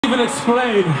even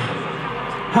explain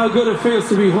how good it feels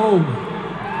to be home.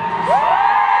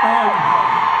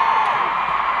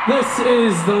 This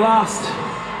is the last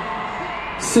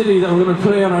city that we're going to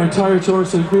play on our entire tour,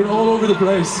 so we've been all over the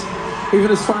place,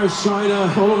 even as far as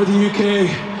China, all over the UK,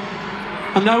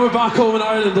 and now we're back home in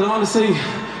Ireland, and honestly,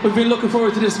 we've been looking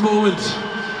forward to this moment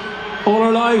all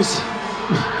our lives.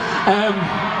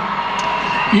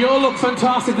 You all look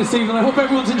fantastic this evening. I hope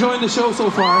everyone's enjoying the show so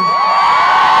far.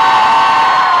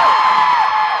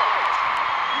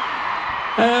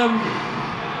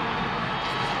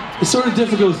 It's sort of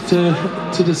difficult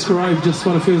to describe just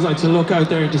what it feels like to look out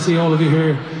there and to see all of you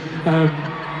here.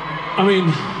 I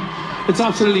mean, it's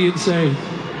absolutely insane,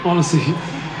 honestly.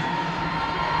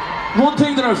 One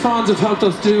thing that our fans have helped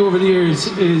us do over the years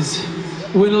is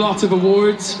win lots of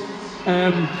awards.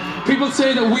 People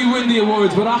say that we win the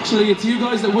awards, but actually it's you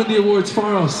guys that win the awards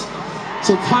for us.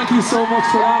 So thank you so much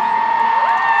for that.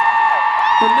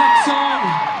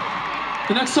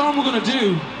 The next song we're going to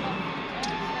do,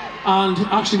 and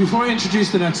actually before I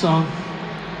introduce the next song,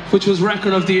 which was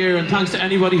Record of the Year, and thanks to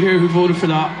anybody here who voted for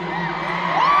that,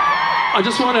 I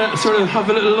just want to sort of have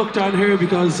a little look down here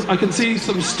because I can see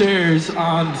some stairs, and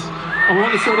I want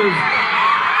to sort of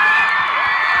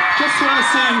just want to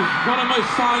see what I might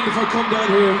find if I come down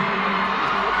here.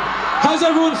 How's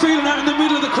everyone feeling out in the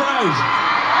middle of the crowd?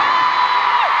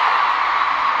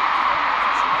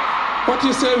 What do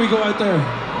you say we go out there?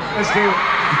 Let's do it.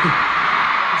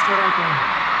 Let's go out there.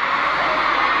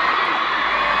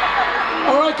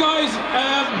 Alright guys,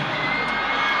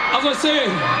 as I say,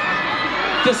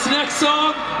 this next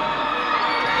song